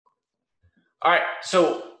All right.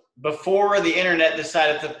 So before the internet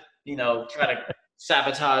decided to, try to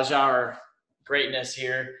sabotage our greatness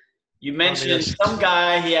here, you mentioned some Communists.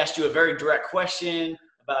 guy, he asked you a very direct question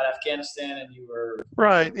about Afghanistan, and you were,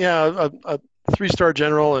 Right. Yeah. A three-star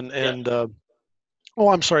general yeah, oh,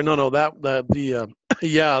 I'm sorry. No, no.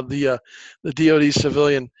 Yeah, the DoD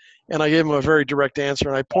civilian. And I gave him a very direct answer.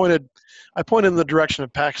 And I pointed in the direction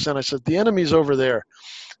of Pakistan. I said the enemy's over there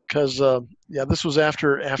because yeah, this was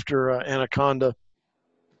after Anaconda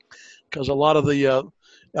because a lot of the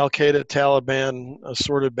Al Qaeda, Taliban,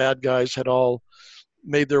 assorted bad guys had all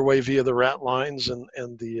made their way via the rat lines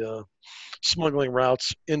and the smuggling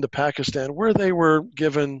routes into Pakistan, where they were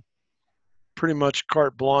given pretty much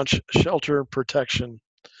carte blanche shelter protection,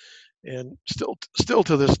 and still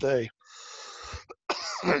to this day,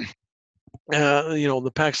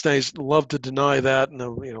 the Pakistanis love to deny that and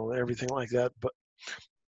everything like that. But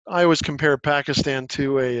I always compare Pakistan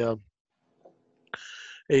to a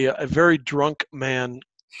very drunk man,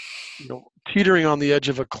 teetering on the edge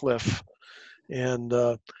of a cliff, and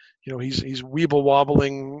he's weeble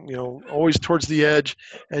wobbling, always towards the edge,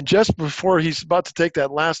 and just before he's about to take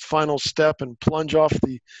that last final step and plunge off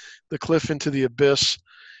the cliff into the abyss,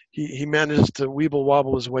 he manages to weeble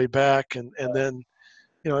wobble his way back, and then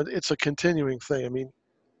it's a continuing thing. I mean,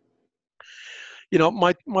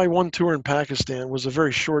 my one tour in Pakistan was a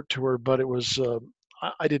very short tour, but it was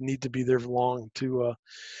I didn't need to be there long to.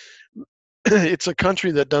 It's a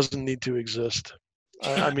country that doesn't need to exist.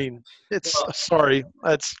 I mean, it's well, sorry.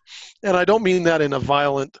 And I don't mean that in a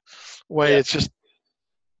violent way. yeah, It's just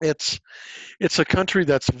it's it's a country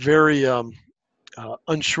that's very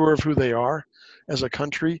unsure of who they are as a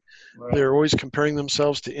country. right, They're always comparing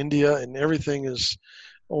themselves to India, and everything is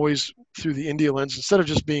always through the India lens instead of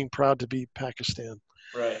just being proud to be Pakistan.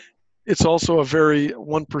 right. It's also a very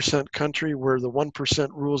 1% country where the 1%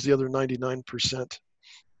 rules the other 99%,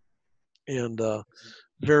 and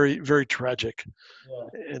very, very tragic,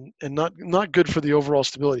 Yeah. and not good for the overall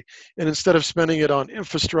stability. And instead of spending it on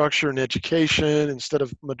infrastructure and education, instead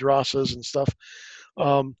of madrasas and stuff,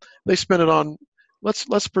 Yep. they spend it on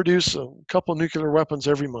let's produce a couple nuclear weapons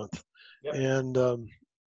every month. Yep. And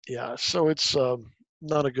yeah, so it's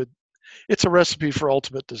not a good. It's a recipe for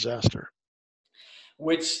ultimate disaster.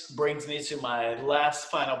 Which brings me to my last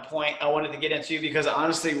final point I wanted to get into because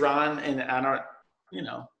honestly, Ron, and I don't,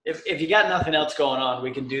 if you got nothing else going on, we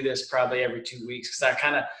can do this probably every 2 weeks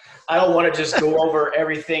because I don't want to just go over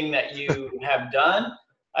everything that you have done.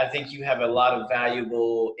 I think you have a lot of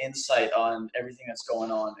valuable insight on everything that's going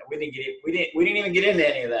on, and we didn't even get into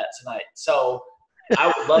any of that tonight. So I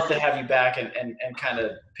would love to have you back and kind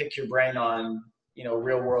of pick your brain on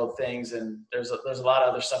real world things. And there's a lot of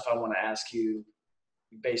other stuff I want to ask you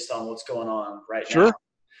based on what's going on right now. Sure.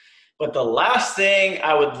 But the last thing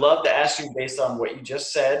I would love to ask you, based on what you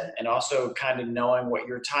just said, and also kind of knowing what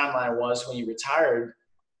your timeline was when you retired,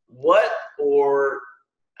 what or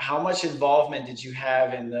how much involvement did you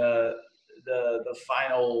have in the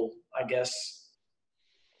final?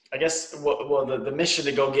 The mission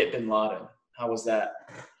to go get Bin Laden. How was that?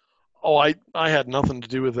 Oh, I had nothing to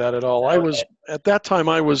do with that at all. I was Okay. at that time.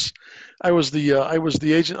 I was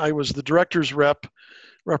the agent. I was the director's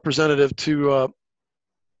representative to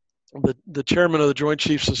the chairman of the Joint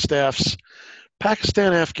Chiefs of Staff's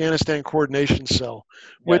Pakistan Afghanistan Coordination Cell,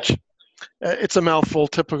 Gotcha. which it's a mouthful,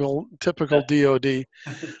 typical Yeah. DoD,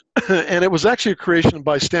 and it was actually a creation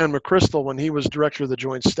by Stan McChrystal when he was director of the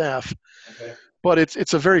Joint Staff. Okay. But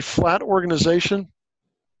it's a very flat organization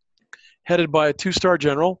headed by a two-star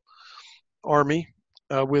general, Army,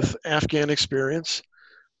 with Afghan experience.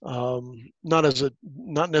 Not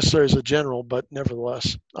necessarily as a general, but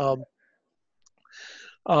nevertheless. Um,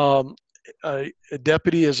 a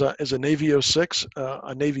deputy is a Navy '06,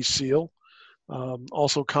 a Navy SEAL,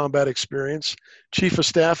 also combat experience. Chief of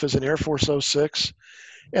Staff is an Air Force '06,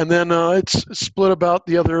 and then it's split about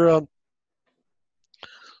the other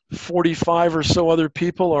 45 or so other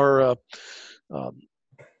people are uh,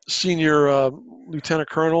 senior lieutenant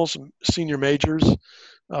colonels, senior majors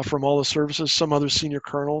from all the services, some other senior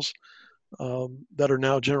colonels that are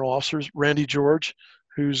now general officers. Randy George,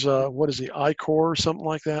 who's what is he, I Corps or something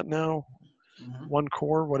like that now, Mm-hmm. one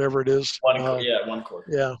Corps, whatever it is. Yeah, one quarter.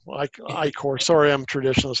 Yeah, I Corps. Sorry, I'm a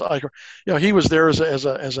traditionalist. I Corps. He was there as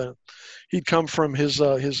a he'd come from his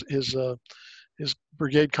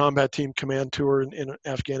brigade combat team command tour in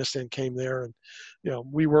Afghanistan, came there, and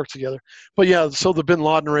we worked together. But yeah, so the Bin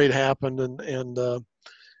Laden raid happened, and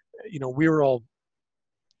we were all.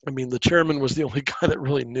 I mean, the chairman was the only guy that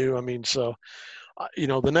really knew. I mean, so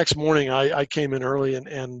the next morning I came in early,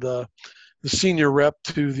 and the senior rep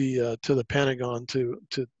to the Pentagon to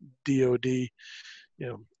DoD.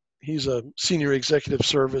 He's a senior executive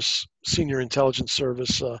service, senior intelligence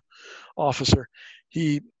service officer.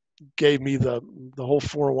 He gave me the whole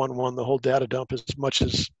 411, the whole data dump, as much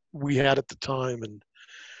as we had at the time, and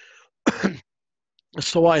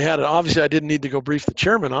so I had it. Obviously, I didn't need to go brief the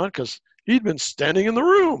chairman on because he'd been standing in the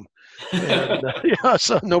room, and yeah,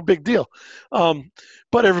 so no big deal.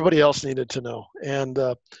 But everybody else needed to know, and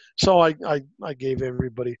so I gave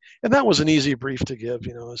everybody, and that was an easy brief to give,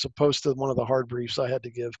 as opposed to one of the hard briefs I had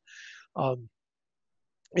to give.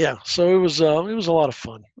 Yeah, so it was a lot of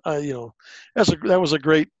fun. That was a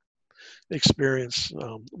great experience,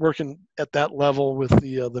 working at that level with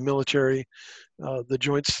the military, the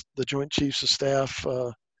Joint Chiefs of Staff,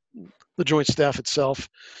 the Joint Staff itself,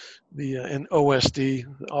 and OSD,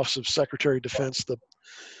 the Office of Secretary of Defense,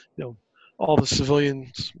 all the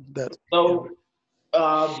civilians that. So,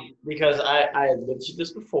 because I had lived through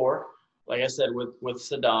this before, like I said, with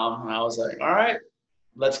Saddam, and I was like, all right,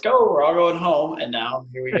 let's go. We're all going home, and now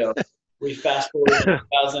here we go. We fast forward to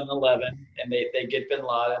 2011, and they get Bin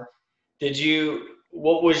Laden.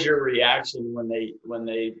 What was your reaction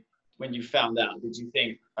when you found out? Did you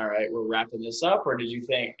think, all right, we're wrapping this up, or did you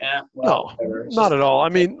think, well, no, not at all. I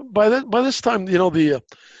mean, by this time, the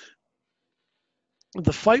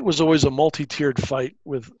fight was always a multi-tiered fight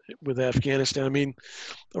with Afghanistan. I mean,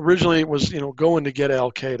 originally it was going to get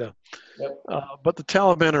Al Qaeda, yep. But the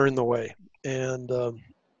Taliban are in the way, and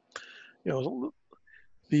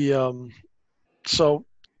so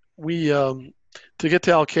we to get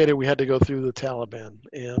to Al Qaeda we had to go through the Taliban,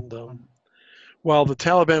 and while the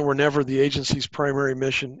Taliban were never the agency's primary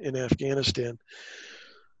mission in Afghanistan,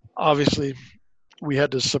 obviously we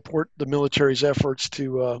had to support the military's efforts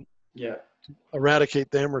to eradicate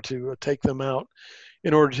them or to take them out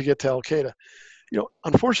in order to get to Al Qaeda.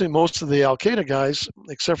 Unfortunately, most of the Al Qaeda guys,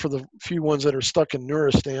 except for the few ones that are stuck in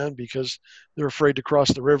Nuristan because they're afraid to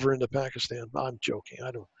cross the river into Pakistan. I'm joking.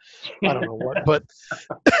 I don't know what, but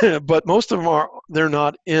most of them they're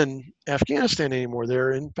not in Afghanistan anymore.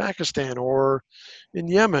 They're in Pakistan or in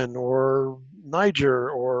Yemen or Niger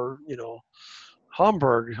or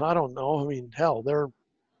Hamburg. I don't know. I mean, hell, they're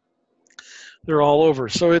all over.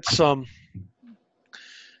 So it's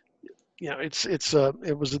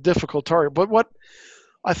it was a difficult target. But what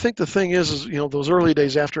I think the thing is those early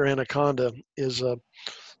days after Anaconda is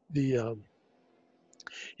it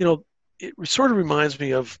sort of reminds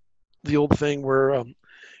me of the old thing where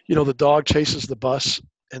the dog chases the bus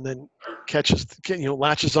and then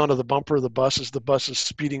latches onto the bumper of the bus as the bus is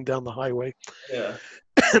speeding down the highway. Yeah.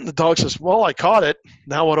 And the dog says, "Well, I caught it.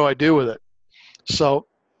 Now what do I do with it?" So,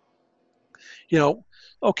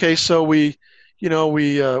 okay, so we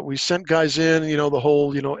sent guys in, the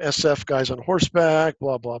whole, SF guys on horseback,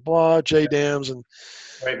 blah, blah, blah, JDAMs, and,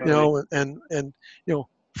 and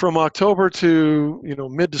from October to,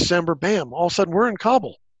 mid-December, bam, all of a sudden we're in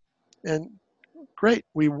Kabul. And great,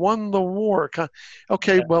 we won the war.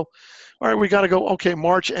 Okay, yeah. Well, all right, we got to go, okay,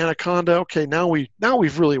 March, Anaconda, okay, now we've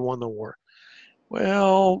really won the war.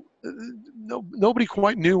 Well, nobody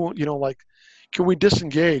quite knew, can we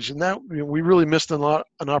disengage? And that, we really missed an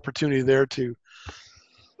opportunity there to,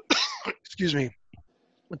 excuse me,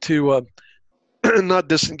 to not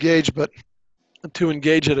disengage, but to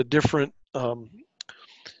engage at a different,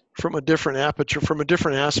 from a different aperture, from a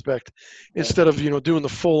different aspect, instead of doing the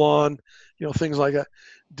full-on, things like that.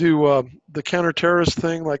 Do the counter-terrorist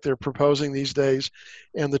thing like they're proposing these days,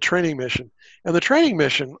 and the training mission. And the training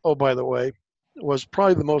mission, oh by the way, was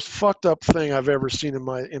probably the most fucked up thing I've ever seen in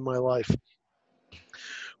my life.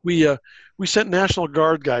 We sent National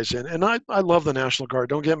Guard guys in, and I love the National Guard.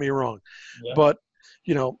 Don't get me wrong, but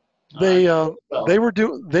they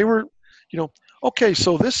were okay.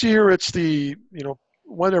 So this year it's the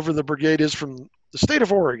whatever the brigade is from the state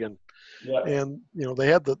of Oregon, and they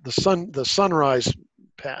had the sunrise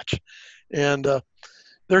patch, and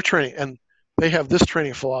they're training, and they have this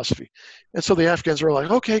training philosophy, and so the Afghans are like,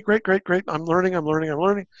 okay, great. I'm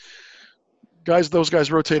learning. Those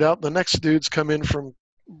guys rotate out. The next dudes come in from,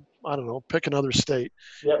 I don't know, pick another state,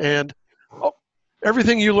 and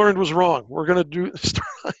everything you learned was wrong. We're going to do,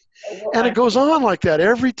 and it goes on like that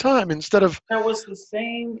every time. Instead of that was the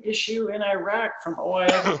same issue in Iraq from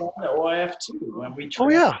OIF 1 to OIF 2 when we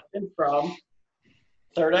transitioned from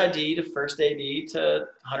third ID to first AD to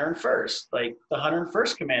 101st. Like the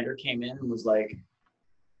 101st commander came in and was like,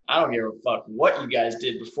 I don't give a fuck what you guys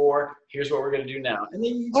did before. Here's what we're going to do now. And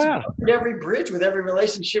then you covered every bridge with every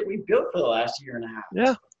relationship we built for the last year and a half.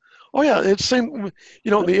 Yeah. Oh yeah. It's same,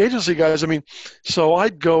 the agency guys, I mean, so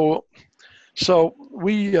I'd go, so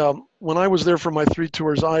we, when I was there for my 3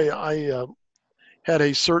 tours, I had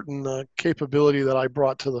a certain capability that I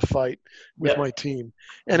brought to the fight with Yep. my team.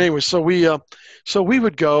 And anyway, so we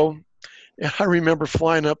would go, and I remember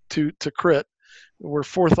flying up to Crit, where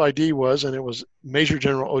Fourth ID was, and it was Major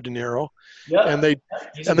General Odinero, and Yep. they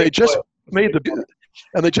He's a and they big boy.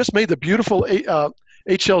 just made the beautiful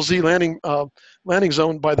HLZ landing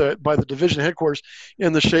zone by the division headquarters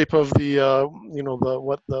in the shape of the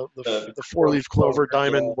the four-leaf clover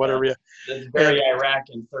diamond, whatever. Yeah. It's And very Iraq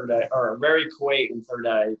and Third Eye, or very Kuwait and Third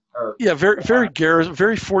Eye, or yeah,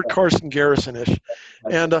 very Fort Carson Garrison-ish.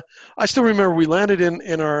 And I still remember we landed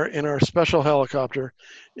in our special helicopter,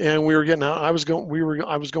 and we were getting out. I was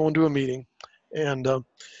going to a meeting, and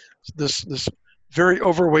this very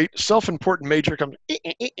overweight, self-important major comes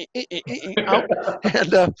out,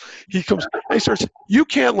 and he comes. He starts. You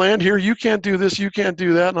can't land here. You can't do this. You can't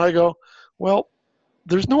do that. And I go, well,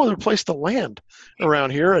 there's no other place to land around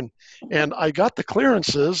here, and I got the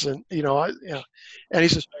clearances, and and he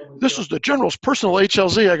says, this is the general's personal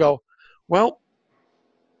HLZ. I go, well,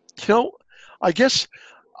 I guess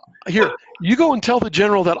here, you go and tell the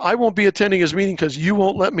general that I won't be attending his meeting because you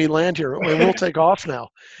won't let me land here, and we'll take off now.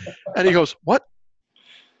 And he goes, what?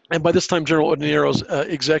 And by this time, General Odinero's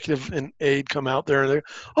executive and aide come out there, and they're,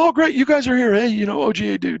 oh, great, you guys are here. Hey,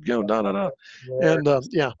 OGA dude, da da da. And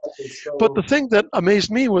yeah. But the thing that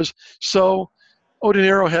amazed me was, so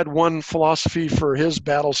Odinero had one philosophy for his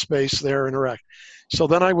battle space there in Iraq. So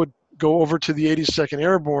then I would go over to the 82nd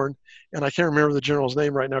Airborne, and I can't remember the general's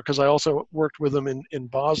name right now because I also worked with him in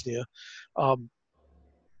Bosnia.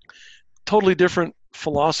 Totally different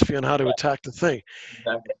philosophy on how to attack the thing.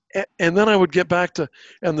 Exactly. And then I would get back to,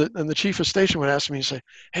 and the chief of station would ask me and say,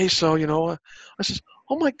 hey, so, I says,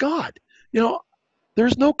 oh my God,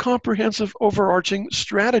 there's no comprehensive overarching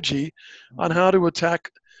strategy on how to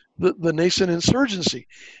attack the nascent insurgency.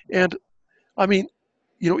 And I mean,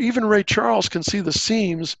 even Ray Charles can see the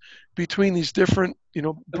seams between these different,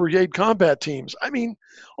 brigade combat teams. I mean,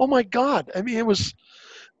 oh my God. I mean, it was,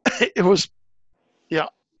 yeah.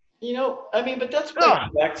 But that's what I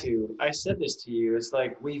come back to. I said this to you. It's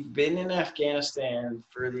like we've been in Afghanistan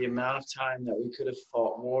for the amount of time that we could have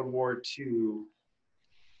fought World War II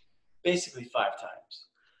basically 5 times.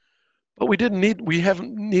 But we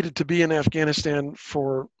haven't needed to be in Afghanistan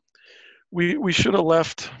we should have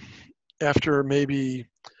left after maybe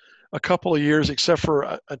a couple of years, except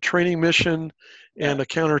for a training mission and a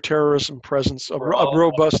counterterrorism presence, a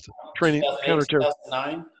robust training counterterrorism.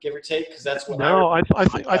 2009, give or take, because that's when I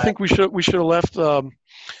think we should have left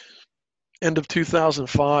end of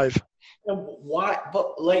 2005. Why?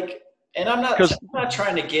 But and I'm not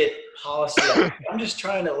trying to get policy. I'm just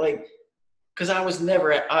trying to because I was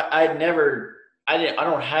never, I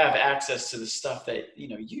don't have access to the stuff that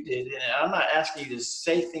you did, and I'm not asking you to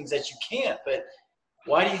say things that you can't. But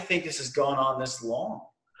why do you think this has gone on this long?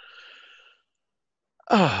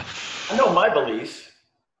 I know my belief,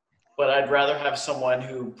 but I'd rather have someone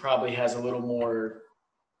who probably has a little more,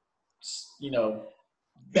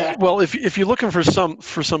 Well, if you're looking for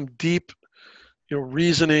some deep,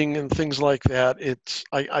 reasoning and things like that,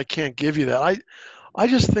 I can't give you that. I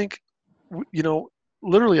just think,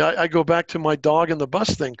 literally, I go back to my dog in the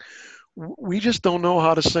bus thing. We just don't know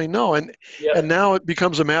how to say no, and now it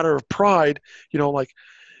becomes a matter of pride.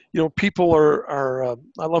 People are.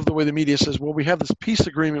 I love the way the media says, "Well, we have this peace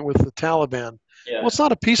agreement with the Taliban." Yeah. Well, it's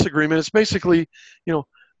not a peace agreement. It's basically,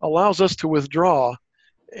 allows us to withdraw,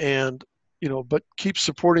 and but keep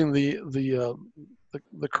supporting the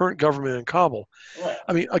current government in Kabul. Right.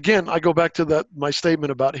 I mean, again, I go back to my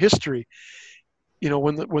statement about history.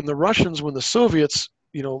 When the Soviets,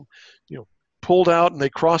 pulled out and they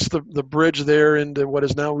crossed the bridge there into what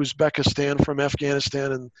is now Uzbekistan from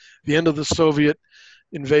Afghanistan, and the end of the Soviet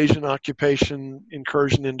invasion, occupation,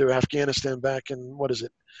 incursion into Afghanistan back in, what is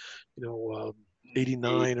it,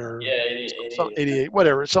 89 or 88,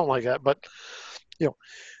 whatever, something like that. But,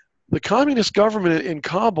 the communist government in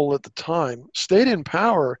Kabul at the time stayed in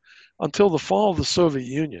power until the fall of the Soviet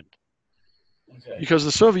Union. Okay. Because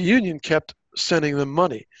the Soviet Union kept sending them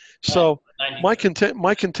money. So my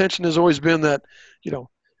contention has always been that,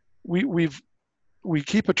 we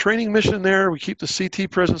keep a training mission there, we keep the CT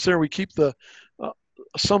presence there, we keep the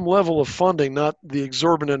some level of funding, not the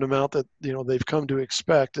exorbitant amount that they've come to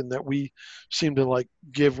expect, and that we seem to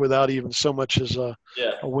give without even so much as a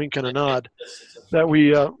wink and a nod. That we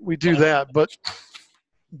do that, but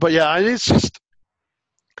yeah, it's just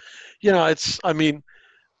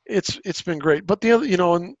it's been great. But the other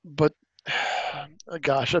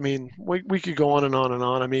gosh, I mean, we could go on and on and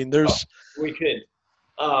on. I mean, we could,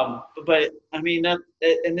 but I mean that,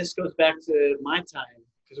 and this goes back to my time,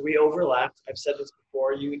 because we overlapped. I've said this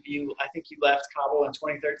before. I think you left Kabul in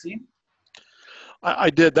 2013.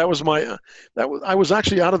 I did. That was my I was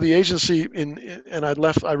actually out of the agency and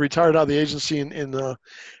I retired out of the agency in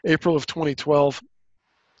April of 2012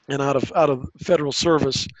 and out of federal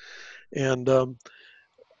service. And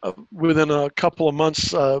within a couple of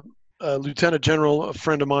months, a lieutenant general, a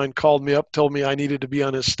friend of mine, called me up, told me I needed to be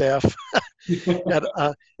on his staff at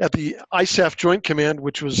the ISAF Joint Command,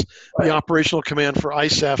 which was the operational command for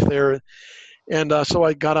ISAF there. And so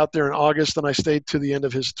I got out there in August, and I stayed to the end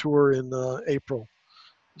of his tour in April.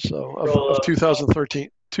 So of 2013,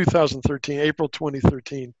 April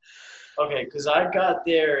 2013. Okay, because I got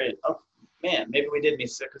there man, maybe we did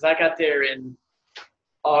miss it, because I got there in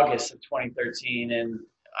August of 2013, and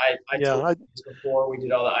I told you this before, we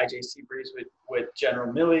did all the IJC briefs with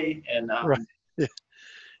General Milley, and right.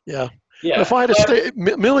 Yeah. If I had to stay,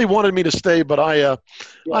 Milley wanted me to stay, but I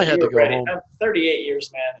had to go home. 38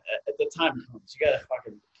 years, man. At the time comes,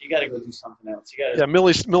 you gotta go do something else.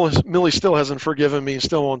 Milley still hasn't forgiven me.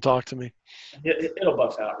 Still won't talk to me. It'll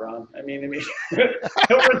buff out, Ron. I mean,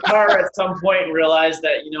 he'll retire at some point and realize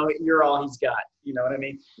that you're all he's got. You know what I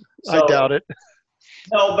mean? So, I doubt it.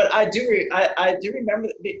 No, but I do remember.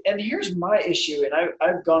 And here's my issue, and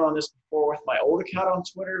I've gone on this before with my old account on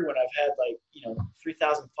Twitter when I've had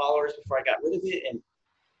 3,000 followers before I got rid of it. And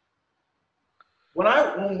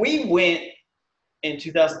when we went in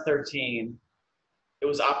 2013,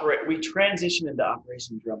 we transitioned into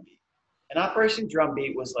Operation Drumbeat. And Operation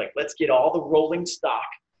Drumbeat was like, let's get all the rolling stock.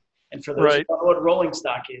 And for those who don't know what rolling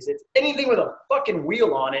stock is, it's anything with a fucking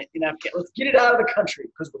wheel on it in Afghanistan. Let's get it out of the country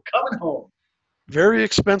because we're coming home. Very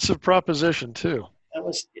expensive proposition too. That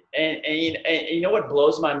was, and you know what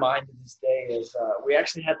blows my mind to this day is we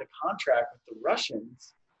actually had the contract with the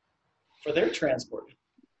Russians for their transport.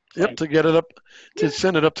 Yep, to get it up, to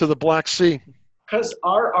send it up to the Black Sea. Because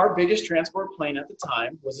our biggest transport plane at the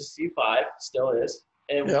time was a C-5, still is.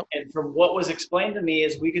 And, and from what was explained to me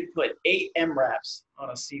is we could put 8 MRAPs on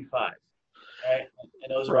a C-5, right? And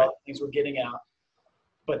those are all the things we're getting out.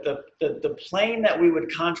 But the plane that we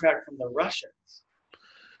would contract from the Russians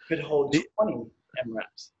could hold 20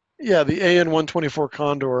 MRAPs. Yeah, the AN-124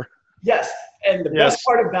 Condor. Yes, and the best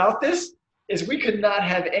part about this is we could not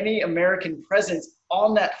have any American presence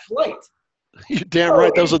on that flight. You're damn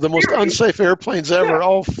right. Those are the most unsafe airplanes ever.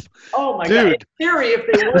 Oh my God. In theory, if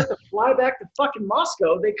they wanted to fly back to fucking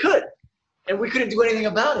Moscow, they could. And we couldn't do anything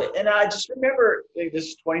about it. And I just remember, this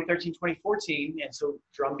is 2013, 2014. And so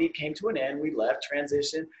Drumbeat came to an end. We left,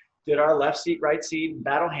 transitioned, did our left seat, right seat,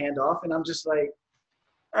 battle handoff. And I'm just like,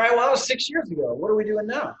 all right, well, that was 6 years ago. What are we doing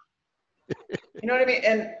now? You know what I mean?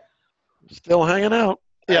 And still hanging out.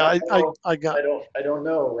 Yeah, I don't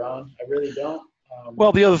know, Ron. I really don't.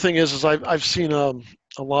 Well, the other thing is I've seen a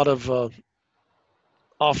lot of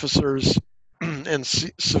officers and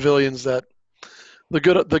civilians that the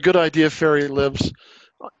good idea fairy lives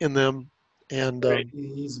in them, and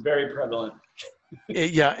he's very prevalent.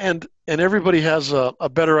 Yeah, and everybody has a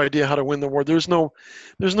better idea how to win the war. There's no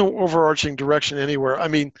overarching direction anywhere. I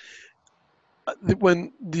mean,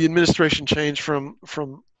 when the administration changed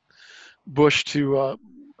from Bush to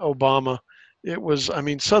Obama, it was, I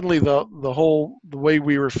mean, suddenly the way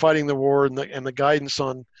we were fighting the war and the guidance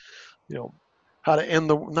on, how to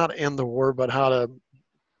not end the war, but how to,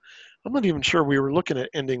 I'm not even sure we were looking at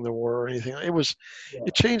ending the war or anything.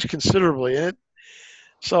 It changed considerably. And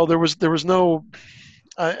so there was no,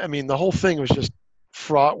 I mean, the whole thing was just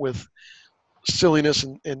fraught with silliness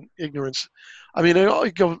and ignorance. I mean,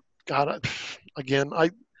 again,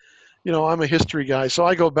 I'm a history guy, so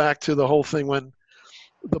I go back to the whole thing when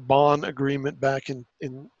the Bonn Agreement back in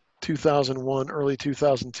 2001, early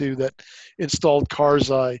 2002, that installed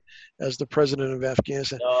Karzai as the president of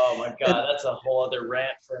Afghanistan. Oh my God, that's a whole other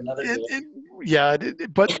rant for another day.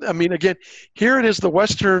 But I mean, again, here it is: the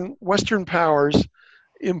Western powers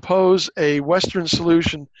impose a Western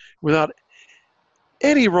solution without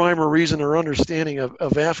any rhyme or reason or understanding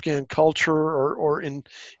of Afghan culture or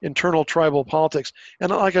internal tribal politics.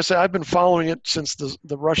 And like I said, I've been following it since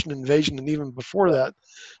the Russian invasion and even before that.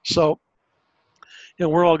 So,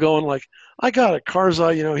 we're all going like, I got it,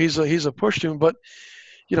 Karzai, he's a Pushtun, but,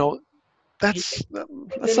 that's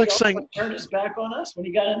like saying turned his back on us when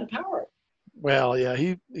he got into power. Well, yeah,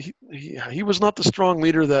 he was not the strong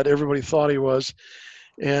leader that everybody thought he was.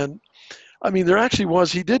 And I mean, there actually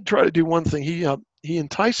was, he did try to do one thing. He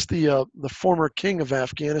enticed the former king of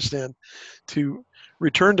Afghanistan to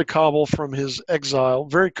return to Kabul from his exile,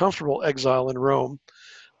 very comfortable exile in Rome.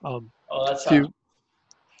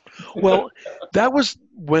 Well, that was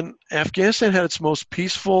when Afghanistan had its most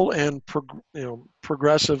peaceful and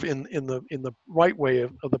progressive in the right way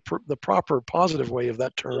of the proper positive way of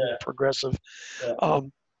that term, Yeah, progressive. yeah.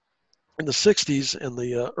 Um, in the 60s and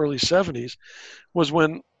the early 70s was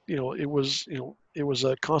when it was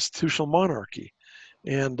a constitutional monarchy,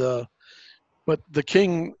 and but the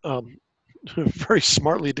king very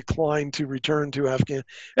smartly declined to return to Afghanistan.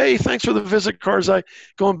 Hey, thanks for the visit, Karzai.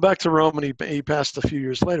 Going back to Rome, and he passed a few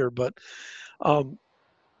years later. But um,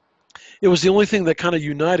 it was the only thing that kind of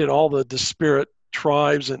united all the disparate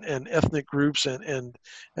tribes and ethnic groups and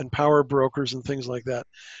power brokers and things like that.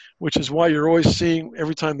 Which is why you're always seeing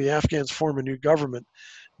every time the Afghans form a new government,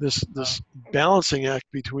 this balancing act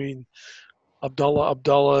between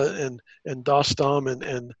Abdullah and Dostam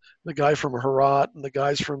and the guy from Herat and the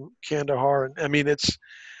guys from Kandahar. And I mean, it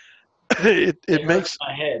It hurts makes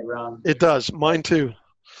my head, Ron. it does mine too.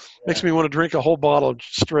 Makes Yeah. me want to drink a whole bottle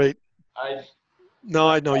straight. I No,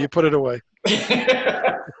 I know you put it away.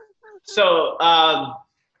 so,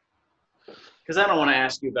 because I don't want to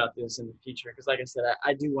ask you about this in the future. Because, like I said,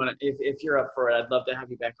 I do want to. If you're up for it, I'd love to have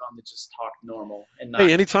you back on to just talk normal and not.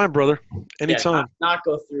 Hey, anytime, brother. Yeah, Anytime. not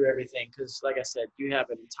go through everything. Because, like I said, you have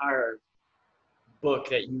an entire book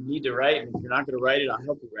that you need to write, and if you're not going to write it, I'll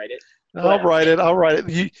help you write it. I'll write it. I'll write it.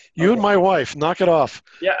 You Okay. and my wife, knock it off.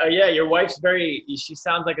 Yeah, yeah. Your wife's she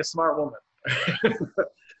sounds like a smart woman.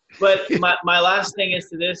 But my last thing is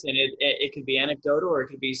to this, and it could be anecdotal or it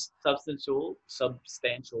could be substantial.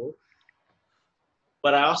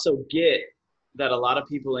 But I also get that a lot of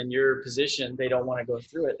people in your position, they don't want to go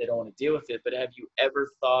through it. They don't want to deal with it. But have you ever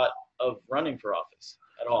thought of running for office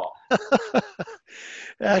at all?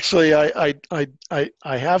 Actually, I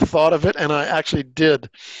have thought of it, and I actually did.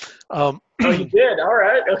 Oh, you did? All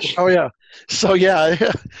right. Okay. Oh yeah. So yeah,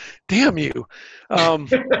 damn you. You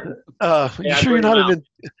sure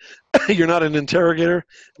you're not an interrogator?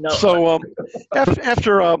 No. So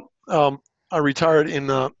after I retired in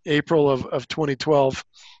April of 2012,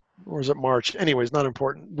 or was it March? Anyways, not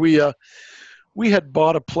important. We had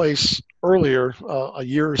bought a place earlier, a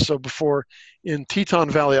year or so before, in Teton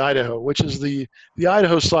Valley, Idaho, which is the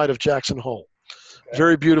Idaho side of Jackson Hole. Okay.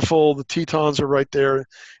 Very beautiful. The Tetons are right there.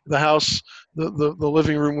 The house, the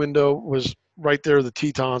living room window was right there. The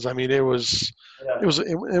Tetons. I mean, it was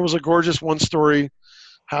a gorgeous one-story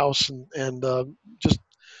house and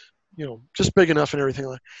just big enough and everything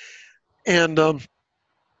like. And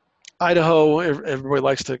Idaho, everybody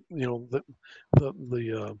likes to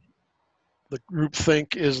the group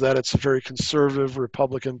think is that it's a very conservative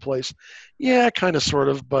Republican place. Yeah, kind of, sort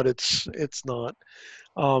of, but it's not.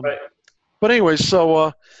 Right. But anyway,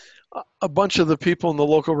 so a bunch of the people in the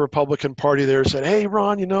local Republican Party there said, "Hey,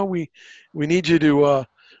 Ron, we need you to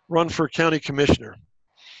run for county commissioner,"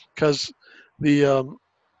 because the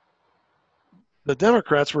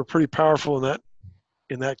Democrats were pretty powerful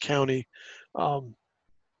in that county.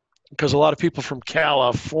 Because a lot of people from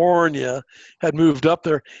California had moved up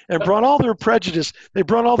there and brought all their prejudice. They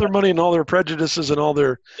brought all their money and all their prejudices and all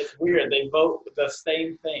their. It's weird. They vote the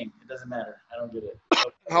same thing. It doesn't matter. I don't get it. Okay.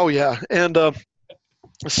 Oh yeah, and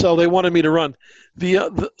so they wanted me to run.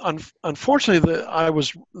 Unfortunately, I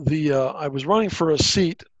was running for a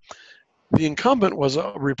seat. The incumbent was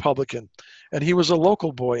a Republican, and he was a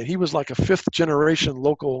local boy, and he was like a fifth generation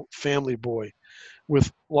local family boy, with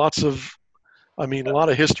lots of. I mean, a lot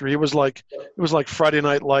of history. It was like Friday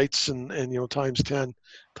Night Lights and times 10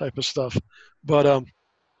 type of stuff. But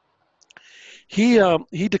he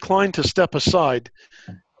declined to step aside,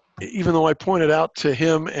 even though I pointed out to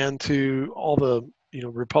him and to all the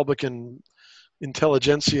Republican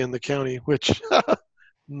intelligentsia in the county, which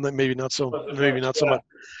maybe not so much.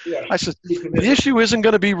 Yeah. I said the issue isn't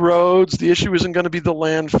going to be roads. The issue isn't going to be the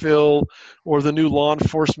landfill or the new law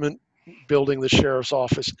enforcement building, the sheriff's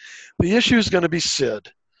office. The issue is going to be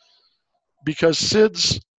Sid, because Sid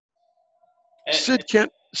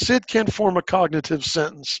can't form a cognitive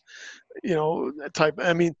sentence, type.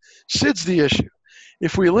 I mean, Sid's the issue.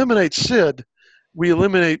 If we eliminate Sid, we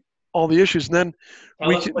eliminate all the issues, and then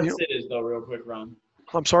Tell us what Sid is, though, real quick, Ron.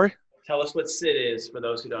 I'm sorry. Tell us what Sid is for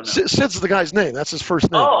those who don't know. Sid's the guy's name. That's his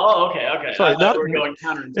first name. Oh, okay. Sorry,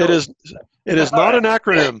 it is not an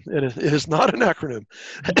acronym. It is not an acronym.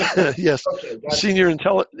 Yes, okay, gotcha. Senior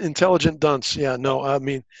intelligent dunce. Yeah, no, I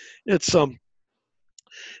mean, it's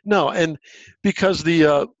no, and because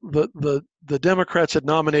the Democrats had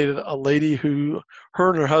nominated a lady who her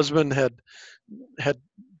and her husband had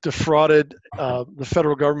defrauded the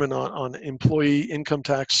federal government on employee income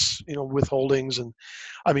tax, withholdings, and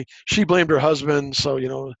I mean, she blamed her husband.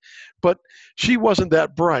 So but she wasn't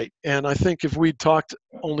that bright. And I think if we talked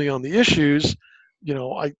only on the issues,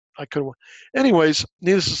 I could have. Anyways,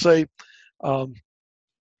 needless to say, um,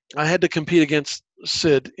 I had to compete against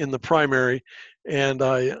Sid in the primary, and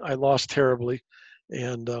I lost terribly,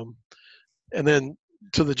 and and then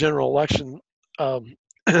to the general election, um,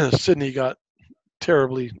 Sidney got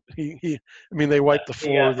terribly. I mean, they wiped the He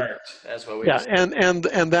floor. got burnt. That's what we Yeah, just.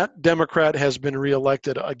 and that Democrat has been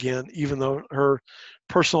reelected again, even though her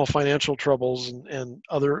personal financial troubles and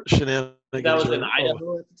other That shenanigans was in are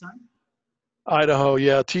Idaho at the time. Idaho,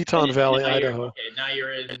 yeah, And, Teton and Valley, now you're Idaho, okay. Now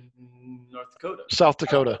you're in North Dakota. South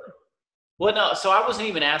Dakota. Well, no. So I wasn't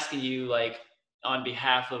even asking you like on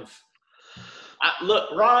behalf of. Look,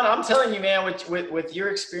 Ron, I'm telling you, man, with your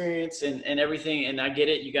experience and everything, and I get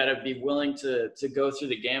it. You got to be willing to go through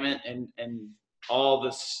the gamut and all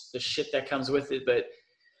the shit that comes with it. But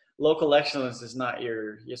local excellence is not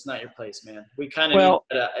your it's not your place, man. We kind of need Well,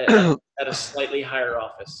 at a slightly higher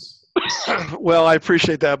office. well, I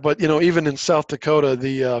appreciate that, but even in South Dakota,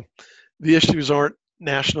 the issues aren't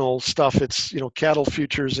national stuff. It's cattle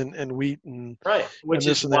futures and wheat and Right. Which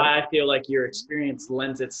this is and that. why I feel like your experience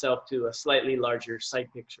lends itself to a slightly larger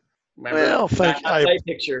sight picture. Remember, Well, thank not I. sight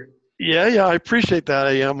picture. Yeah, I appreciate that.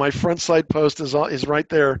 Yeah, my front side post is right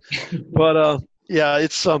there, but yeah,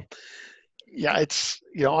 it's I'm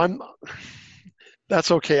that's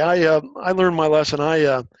okay. I learned my lesson.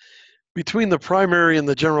 I between the primary and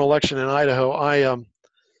the general election in Idaho,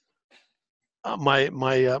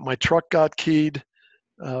 my truck got keyed.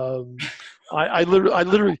 Um, I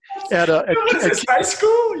literally Was this high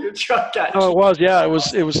school? Your truck got. oh, it was, yeah,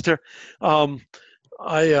 it was um,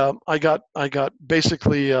 I got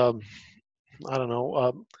basically I don't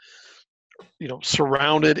know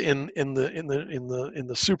surrounded in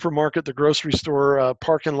the supermarket, the grocery store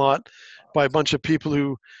parking lot by a bunch of people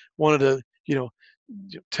who wanted to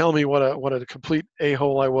tell me what a complete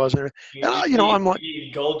a-hole I was. And I'm like, You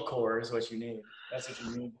need gold core is what you need. That's what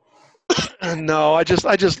you need. no, I just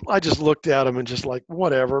looked at them and just like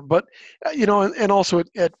whatever. But and also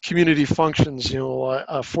at community functions,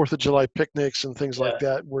 Fourth of July picnics and things like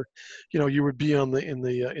Yeah. that, where you would be on the in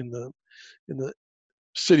the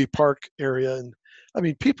city park area, and I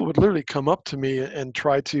mean people would literally come up to me and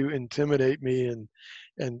try to intimidate me, and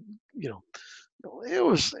you know it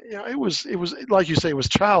was like you say, it was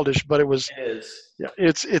childish, but it was, It is. yeah,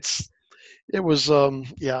 it was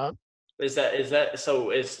yeah.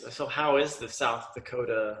 So how is the South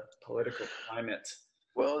Dakota political climate?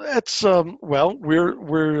 Well, that's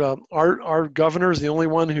we're our governor is the only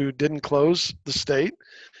one who didn't close the state.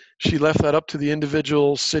 She left that up to the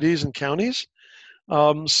individual cities and counties.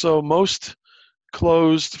 So most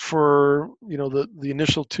closed for the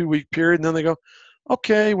initial 2 week period, and then they go,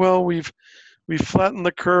 okay, well we've flattened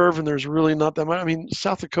the curve, and there's really not that much. I mean,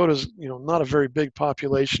 South Dakota's not a very big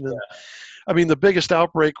population, and I mean the biggest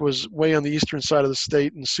outbreak was way on the eastern side of the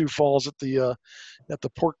state in Sioux Falls at the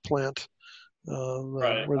pork plant,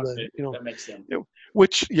 Right. where Okay. That makes sense.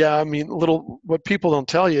 which, yeah, I mean, what people don't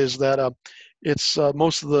tell you is that it's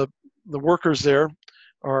most of the workers there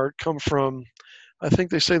come from, I think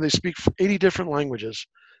they say they speak 80 different languages.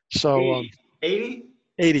 So 80?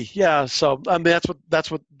 80, yeah. So I mean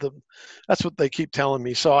that's what they keep telling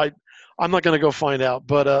me. So I'm not going to go find out,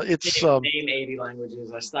 but it's Name 80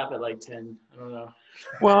 languages. I stop at like 10. I don't know.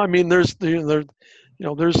 well, I mean there's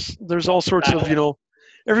all sorts of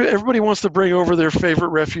everybody wants to bring over their favorite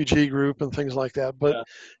refugee group and things like that, but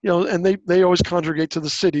and they always congregate to the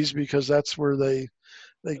cities because that's where they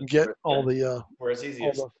can get all the Where it's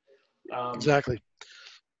easiest. exactly.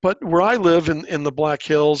 But where I live in the Black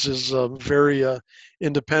Hills is very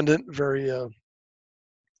independent, very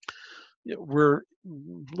we're a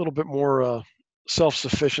little bit more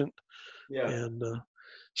self-sufficient, Yeah. and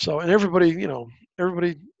and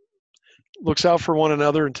everybody looks out for one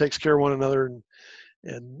another and takes care of one another,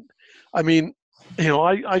 and I mean,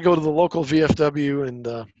 I go to the local VFW and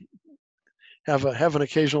have an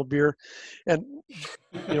occasional beer, and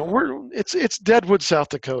it's Deadwood, South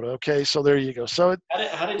Dakota. Okay, so there you go. So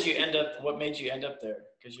How did you end up? What made you end up there?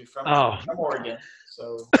 Because you're from Oregon,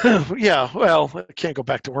 so. yeah. Well, I can't go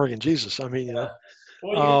back to Oregon. Jesus, I mean, Well,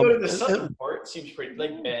 you can go to the southern part. It seems pretty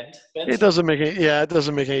like Bend. it doesn't make any. Yeah, it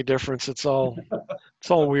doesn't make any difference. It's all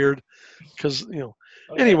weird, because Okay.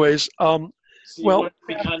 Anyways, So well,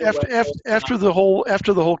 after the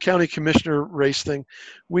whole county commissioner race thing,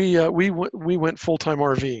 we went full-time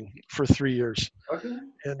RVing for 3 years, Okay.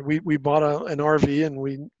 and we bought an RV, and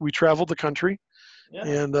we traveled the country, Yeah.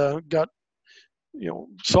 and got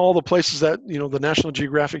saw all the places that the National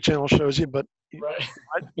Geographic Channel shows you, but Right.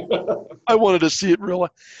 I wanted to see it real.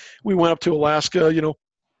 We went up to Alaska,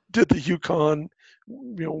 did the Yukon,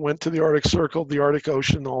 went to the Arctic Circle, the Arctic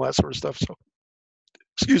Ocean, all that sort of stuff. So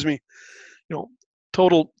excuse me,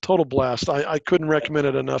 total blast. I couldn't recommend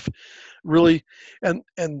it enough. Really, and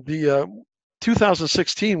the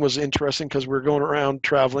 2016 was interesting because we were going around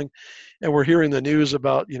traveling, and we're hearing the news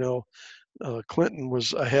about Clinton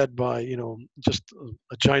was ahead by just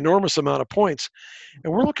a ginormous amount of points,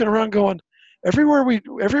 and we're looking around going, everywhere we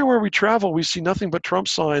travel, we see nothing but Trump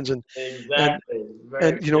signs and Exactly.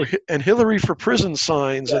 and Hillary for prison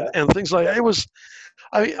signs and things like that. It was.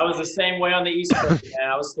 I was the same way on the East Coast, man.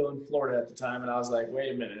 I was still in Florida at the time, and I was like,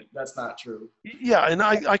 wait a minute, that's not true. Yeah, and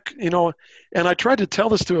I tried to tell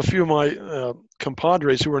this to a few of my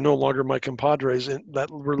compadres who are no longer my compadres and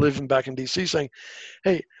that were living back in D.C., saying,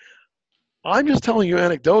 hey, I'm just telling you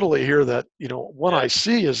anecdotally here that, what I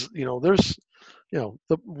see is, there's,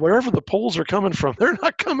 wherever the polls are coming from, they're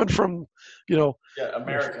not coming from,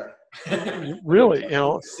 America. Really,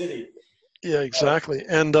 City. Yeah, exactly.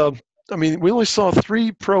 And, we only saw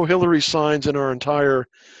 3 pro-Hillary signs in our entire,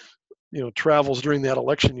 travels during that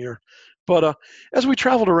election year. But as we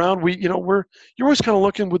traveled around, you're always kind of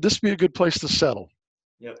looking, would this be a good place to settle?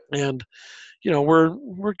 Yep. And,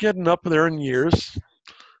 we're getting up there in years,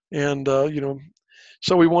 and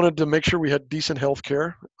so we wanted to make sure we had decent health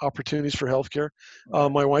care, opportunities for health care.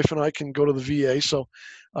 My wife and I can go to the VA. So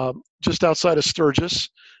just outside of Sturgis,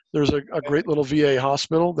 there's a great little VA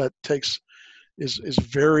hospital that is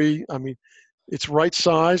very, it's right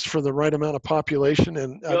sized for the right amount of population,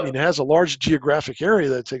 and it has a large geographic area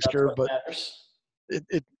that it takes care of, but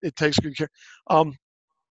it takes good care.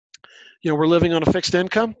 We're living on a fixed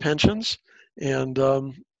income, pensions, and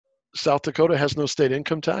South Dakota has no state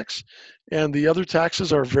income tax, and the other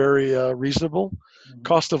taxes are very reasonable. Mm-hmm.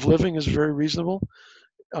 Cost of living is very reasonable.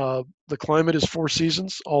 The climate is 4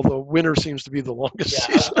 seasons, although winter seems to be the longest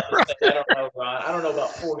season. I don't know, Ron. I don't know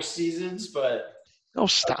about 4 seasons, but oh,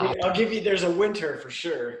 stop! I'll give you. There's a winter for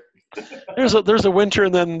sure. There's a winter,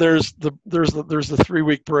 and then there's the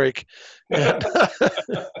 3-week break. And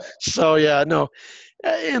so yeah, no,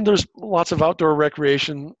 and there's lots of outdoor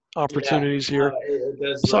recreation opportunities here.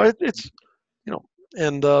 So it's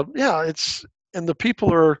and it's, and the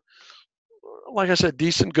people are, like I said,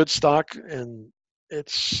 decent, good stock, and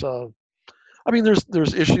it's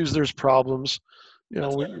there's issues, there's problems,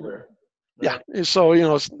 so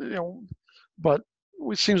but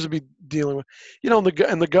we seems to be dealing with,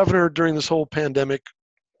 and the governor during this whole pandemic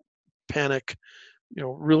panic,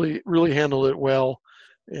 really handled it well,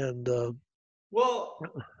 and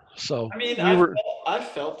so I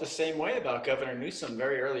felt the same way about Governor Newsom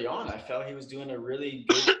very early on. I felt he was doing a really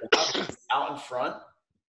good job out in front.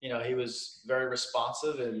 He was very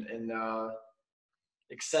responsive and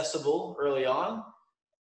accessible early on.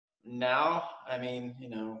 Now, I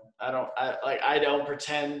don't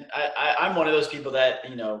pretend. I'm one of those people that,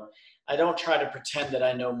 I don't try to pretend that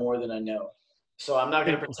I know more than I know. So I'm not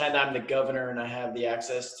going to pretend I'm the governor and I have the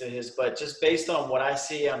access to his, but just based on what I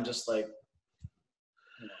see, I'm just like,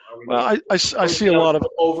 I see a lot of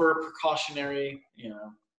over precautionary,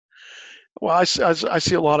 Well, I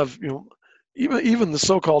see a lot of, even the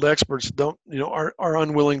so-called experts are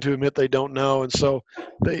unwilling to admit they don't know, and so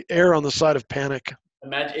they err on the side of panic.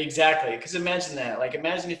 Exactly, because imagine that. Like,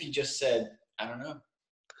 imagine if you just said, "I don't know."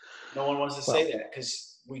 No one wants to say that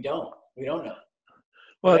because we don't know.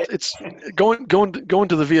 Well, right? It's going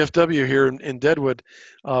to the VFW here in Deadwood.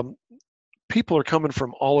 People are coming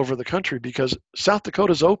from all over the country because South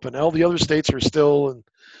Dakota's open. All the other states are still, and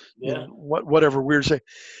whatever weird say.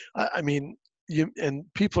 And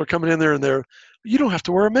people are coming in there and you don't have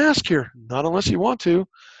to wear a mask here, not unless you want to,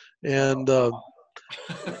 and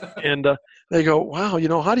and they go, wow,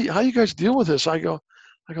 how do you guys deal with this? I go,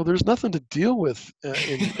 there's nothing to deal with.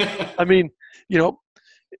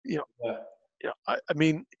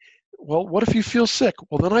 Well, what if you feel sick?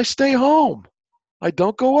 Well, then I stay home. I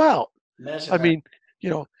don't go out.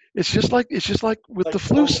 It's just like with the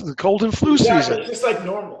flu, the cold and flu season. It's just like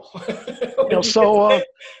normal.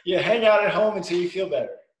 You hang out at home until you feel better.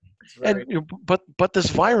 But this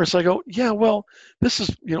virus, I go, yeah, well, this is,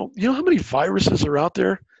 how many viruses are out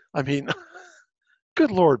there?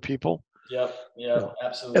 Good Lord, people. Yep,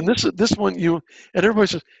 absolutely. And this one, and everybody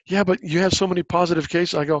says, yeah, but you have so many positive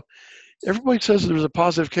cases. I go, everybody says there's a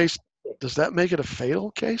positive case. Does that make it a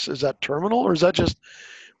fatal case? Is that terminal, or is that just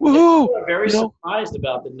woohoo? People are very surprised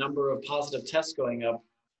about the number of positive tests going up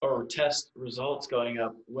or test results going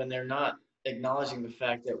up when they're not acknowledging the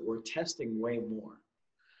fact that we're testing way more.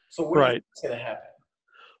 So when is going to happen?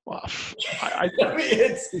 Well,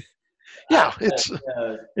 it's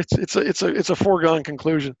a foregone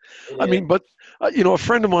conclusion. But a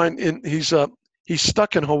friend of mine, he's he's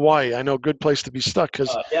stuck in Hawaii. I know, good place to be stuck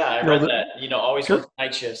because, Yeah, I you know, read that. Always cause, work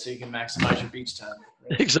night shifts so you can maximize your beach time.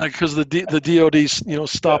 Right? exactly, because the DOD's,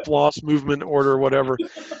 stop loss movement order, whatever.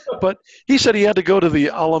 But he said he had to go to the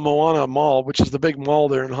Ala Moana Mall, which is the big mall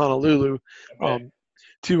there in Honolulu, Okay.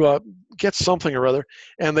 to get something or other.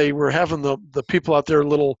 And they were having the people out there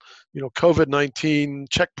little, COVID-19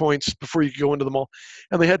 checkpoints before you could go into the mall.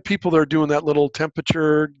 And they had people there doing that little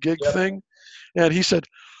temperature gig Yep. thing. And he said,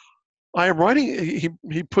 I am writing,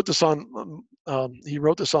 he put this on, he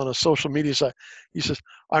wrote this on a social media site. He says,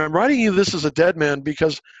 I'm writing you this as a dead man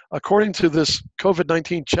because according to this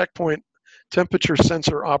COVID-19 checkpoint temperature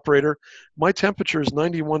sensor operator, my temperature is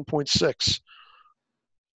 91.6.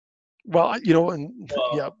 Well,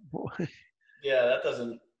 yeah. Yeah, that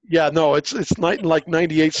doesn't. Yeah, no, it's not like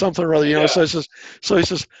 98 something or other, Yeah. So he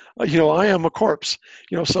says, I am a corpse,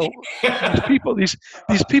 So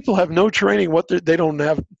these people have no training. What they don't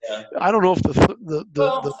have. Yeah. I don't know if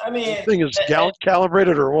the thing is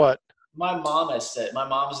calibrated or what. My mom has said. My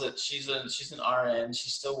mom's she's an RN. She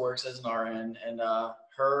still works as an RN, and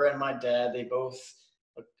her and my dad,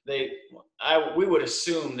 we would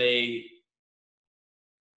assume they.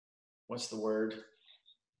 What's the word?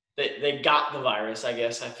 They got the virus, I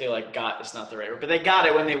guess. I feel like got is not the right word, but they got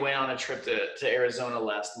it when they went on a trip to Arizona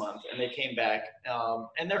last month, and they came back,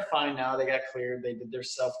 and they're fine now. They got cleared. They did their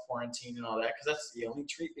self-quarantine and all that because that's the only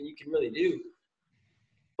treatment you can really do.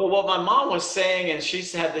 But what my mom was saying, and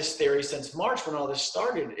she's had this theory since March when all this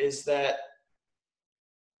started, is that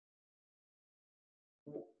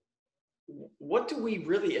what do we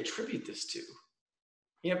really attribute this to?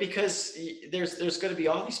 Because there's going to be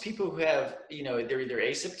all these people who have, they're either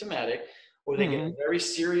asymptomatic or they get a very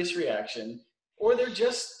serious reaction, or they're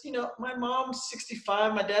just, my mom's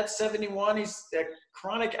 65, my dad's 71. He's had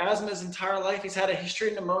chronic asthma his entire life. He's had a history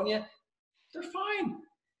of pneumonia. They're fine.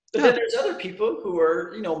 But then there's other people who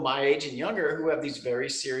are, my age and younger who have these very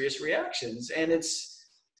serious reactions. And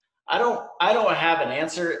I don't have an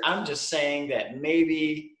answer. I'm just saying that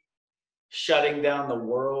maybe shutting down the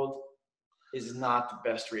world is not the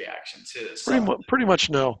best reaction to something. Pretty much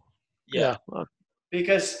no. Yeah.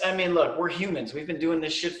 Because, look, we're humans. We've been doing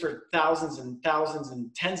this shit for thousands and thousands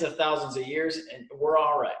and tens of thousands of years, and we're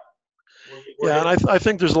all right. And I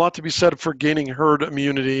think there's a lot to be said for gaining herd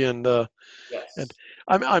immunity, and yes. And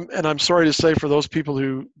I'm sorry to say for those people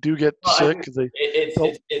who do get sick,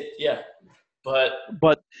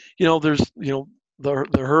 But there's the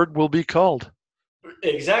herd will be culled.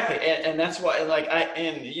 Exactly, and that's why,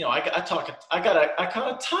 I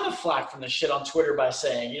caught a ton of flack from this shit on Twitter by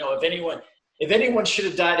saying, if anyone should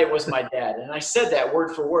have died, it was my dad, and I said that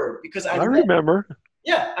word for word because I remember.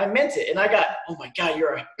 Yeah, I meant it, and I got, oh my God,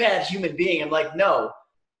 you're a bad human being. I'm like, no,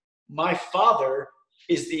 my father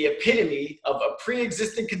is the epitome of a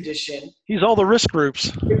pre-existing condition. He's all the risk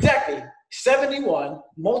groups. Exactly, 71,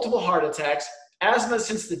 multiple heart attacks, asthma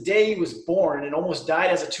since the day he was born, and almost died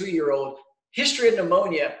as a 2-year-old. History of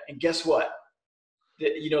pneumonia, and guess what?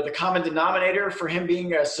 The common denominator for him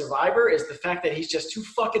being a survivor is the fact that he's just too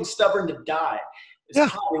fucking stubborn to die.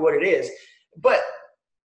 It's probably what it is. But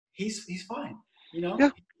he's fine.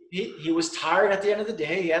 He was tired at the end of the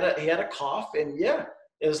day. He had a cough, and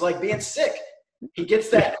it was like being sick. He gets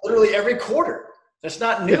that literally every quarter. That's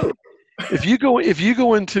not new. If you go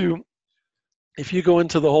into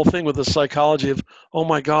the whole thing with the psychology of, oh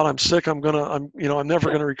my God, I'm sick, I'm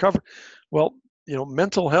never gonna recover. Well,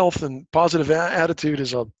 mental health and positive attitude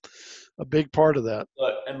is a big part of that.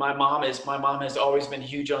 And my mom has always been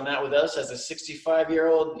huge on that with us as a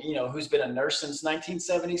 65-year-old, who's been a nurse since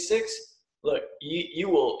 1976. Look, you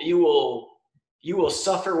will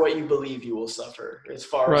suffer what you believe you will suffer, as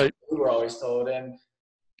far as we were always told. And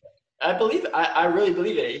I believe I really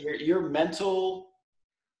believe it. Your mental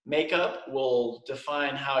makeup will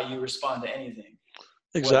define how you respond to anything.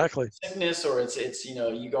 Exactly. Sickness, or it's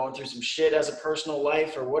you going through some shit as a personal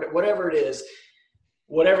life, or whatever it is,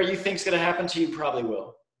 whatever you think's going to happen to you probably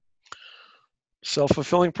will.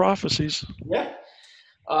 Self-fulfilling prophecies. Yeah.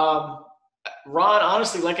 Ron,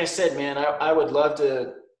 honestly, like I said, man, I would love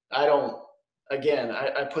to. I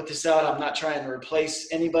put this out. I'm not trying to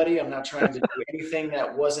replace anybody. I'm not trying to do anything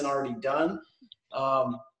that wasn't already done.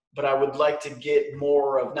 But I would like to get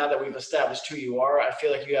more of, now that we've established who you are, I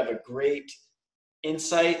feel like you have a great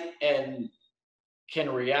insight and can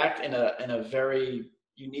react in a very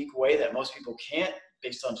unique way that most people can't,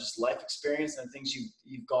 based on just life experience and things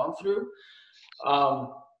you've gone through.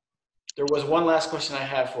 There was one last question I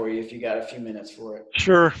have for you, if you got a few minutes for it.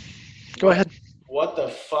 Sure. Go ahead. What the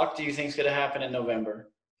fuck do you think is going to happen in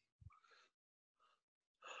November?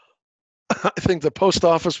 I think the post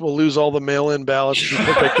office will lose all the mail-in ballots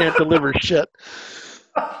because they can't deliver shit.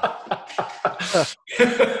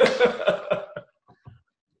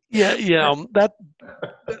 Yeah. That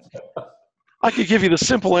I could give you the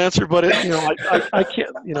simple answer, but I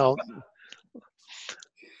can't. You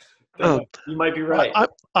might be right.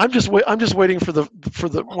 I'm just waiting for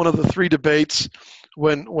the one of the three debates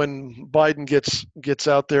when Biden gets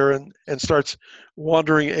out there and starts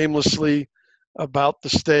wandering aimlessly about the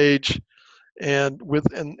stage and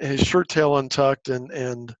his shirt tail untucked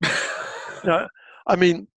and I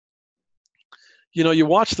mean, you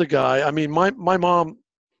watch the guy. I mean, my mom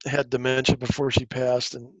had dementia before she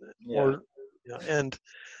passed, and I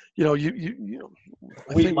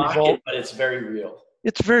we think mock it, but it's very real.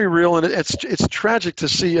 It's very real, and it's tragic to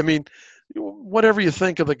see. I mean, whatever you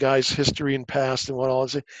think of the guy's history and past and what all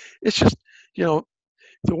is, it's just the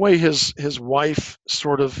way his wife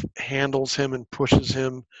sort of handles him and pushes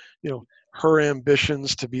him, her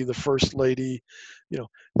ambitions to be the first lady,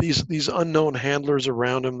 these unknown handlers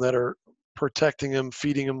around him that are protecting him,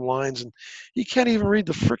 feeding him lines, and he can't even read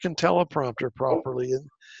the frickin' teleprompter properly. And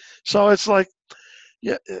so it's like,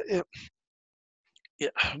 yeah,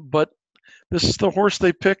 but this is the horse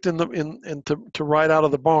they picked to ride out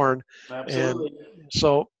of the barn. Absolutely. And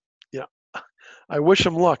so, yeah, I wish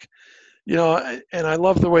him luck. And I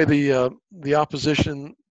love the way the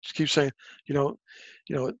opposition keeps saying,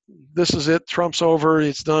 this is it. Trump's over.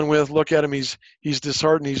 It's done with. Look at him. He's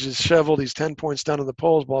disheartened. He's disheveled. He's 10 points down in the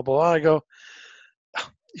polls. Blah blah blah. I go,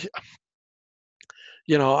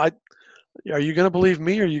 are you going to believe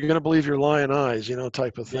me, or are you going to believe your lying eyes?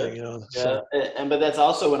 Type of thing. Yeah. So. But that's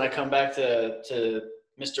also when I come back to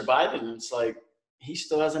Mr. Biden. It's like he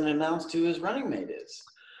still hasn't announced who his running mate is,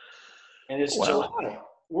 and it's July.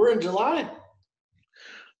 We're in July.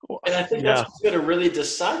 And I think that's what's going to really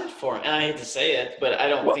decide it for him. And I hate to say it, but I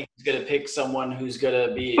don't think he's going to pick someone who's going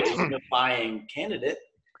to be a unifying candidate.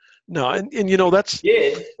 No, and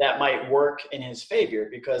that might work in his favor,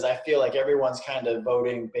 because I feel like everyone's kind of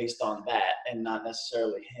voting based on that and not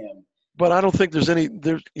necessarily him. But I don't think there's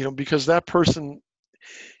because that person.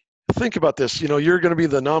 Think about this. You're going to be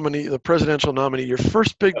the nominee, the presidential nominee. Your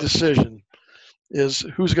first big decision is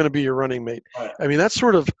who's going to be your running mate. Right. I mean, that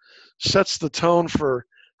sort of sets the tone for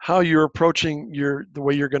how you're approaching the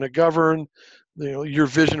way you're going to govern, your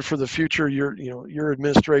vision for the future, your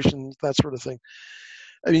administration, that sort of thing.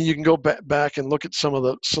 I mean, you can go back and look at some of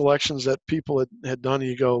the selections that people had done, and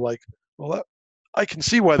you go like, well, I can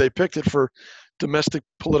see why they picked it for domestic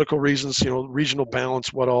political reasons, regional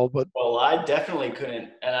balance, what all. But I definitely couldn't,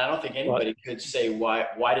 and I don't think anybody could say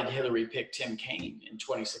why did Hillary pick Tim Kaine in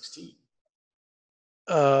 2016.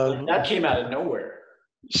 That came out of nowhere.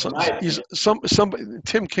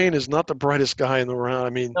 Tim Kaine is not the brightest guy in the round.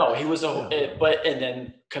 I mean, no, he was and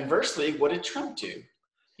then conversely, what did Trump do?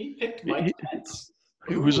 He picked Mike Pence,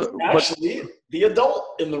 who was actually the adult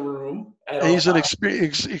in the room. He's an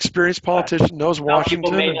experienced politician, knows Washington.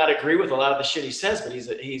 People may not agree with a lot of the shit he says, but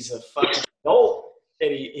he's a fucking adult,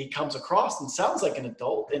 and he comes across and sounds like an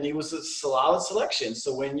adult, and he was a solid selection.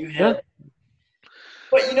 So when you had,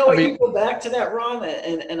 but you go back to that, Ron,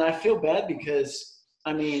 and I feel bad because.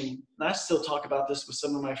 I mean, I still talk about this with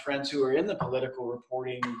some of my friends who are in the political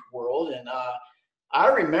reporting world, and I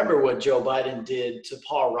remember what Joe Biden did to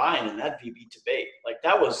Paul Ryan in that VP debate. Like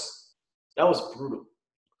that was brutal.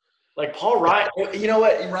 Like Paul Ryan, you know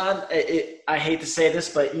what, Ron? I hate to say this,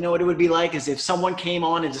 but you know what it would be like is if someone came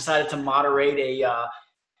on and decided to moderate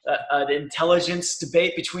an intelligence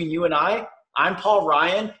debate between you and I. I'm Paul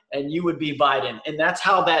Ryan, and you would be Biden. And that's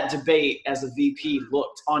how that debate as a VP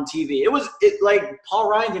looked on TV. It like Paul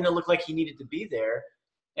Ryan didn't look like he needed to be there,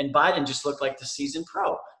 and Biden just looked like the seasoned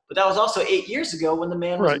pro. But that was also 8 years ago when the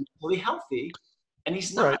man was really healthy, and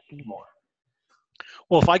he's not anymore.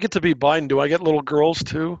 Well, if I get to be Biden, do I get little girls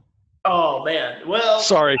too? Oh, man. Well,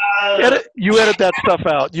 sorry. You edit that stuff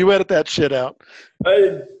out. You edit that shit out.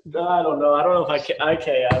 I don't know. I don't know if I can.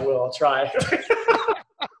 Okay, I will. I'll try.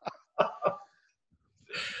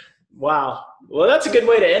 Wow. Well, that's a good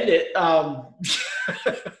way to end it.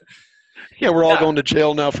 Yeah, we're all going to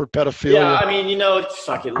jail now for pedophilia. Yeah, I mean,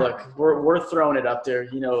 fuck it. Look, we're throwing it up there.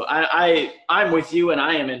 I'm with you, and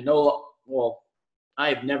I am in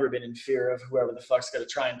I've never been in fear of whoever the fuck's going to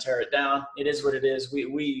try and tear it down. It is what it is.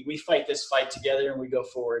 We fight this fight together, and we go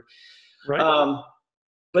forward. Right.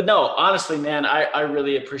 But no, honestly, man, I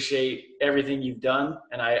really appreciate everything you've done,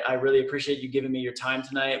 and I really appreciate you giving me your time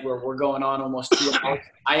tonight. We're going on almost 2 hours.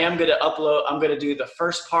 I am going to upload. I'm going to do the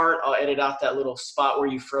first part. I'll edit out that little spot where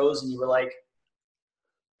you froze and you were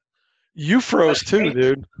you froze too,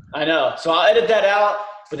 dude. I know. So I'll edit that out.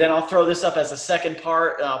 But then I'll throw this up as a second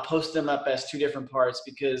part. And I'll post them up as 2 different parts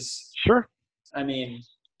because, Sure. I mean,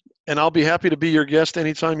 And I'll be happy to be your guest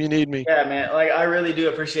anytime you need me. yeah, man. Like, I really do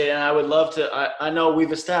appreciate it. And I would love to. I know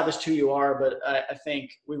we've established who you are, but I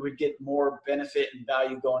think we would get more benefit and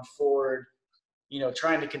value going forward,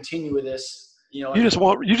 trying to continue with this. You just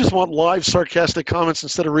want live sarcastic comments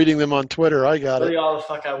instead of reading them on Twitter. I got really it. all the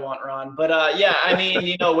fuck I want, Ron. But yeah, I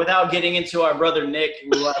mean, without getting into our brother Nick,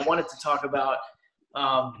 who I wanted to talk about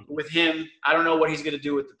with him, I don't know what he's going to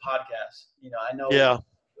do with the podcast. I know. Yeah.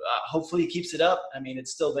 Hopefully he keeps it up. I mean,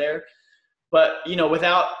 it's still there. But,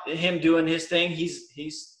 without him doing his thing,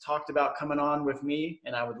 he's talked about coming on with me,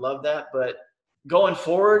 and I would love that. But going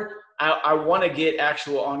forward, I want to get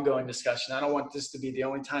actual ongoing discussion. I don't want this to be the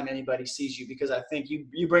only time anybody sees you, because I think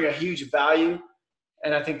you bring a huge value,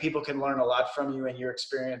 and I think people can learn a lot from you and your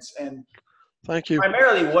experience. And thank you.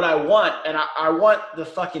 Primarily what I want, and I want the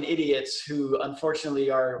fucking idiots who unfortunately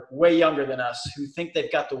are way younger than us, who think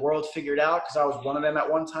they've got the world figured out, because I was one of them at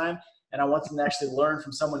one time. And I want them to actually learn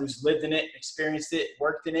from someone who's lived in it, experienced it,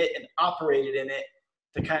 worked in it, and operated in it,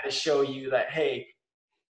 to kind of show you that, hey,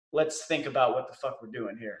 let's think about what the fuck we're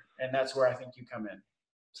doing here. And that's where I think you come in.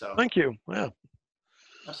 So thank you. Yeah.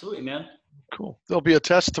 Absolutely, man. Cool. There'll be a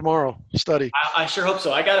test tomorrow. Study. I sure hope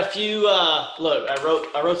so. I got a few. Look,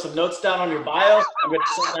 I wrote some notes down on your bio. I'm going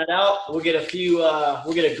to send that out. We'll get a few.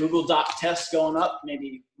 We'll get a Google Doc test going up,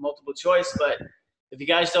 maybe multiple choice. But if you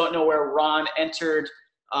guys don't know where Ron entered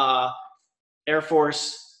Air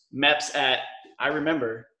Force MEPS at, I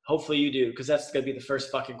remember. Hopefully you do, because that's going to be the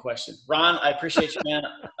first fucking question. Ron, I appreciate you, man.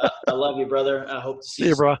 I love you, brother. I hope to see you. See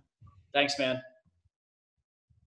you, bro. Thanks, man.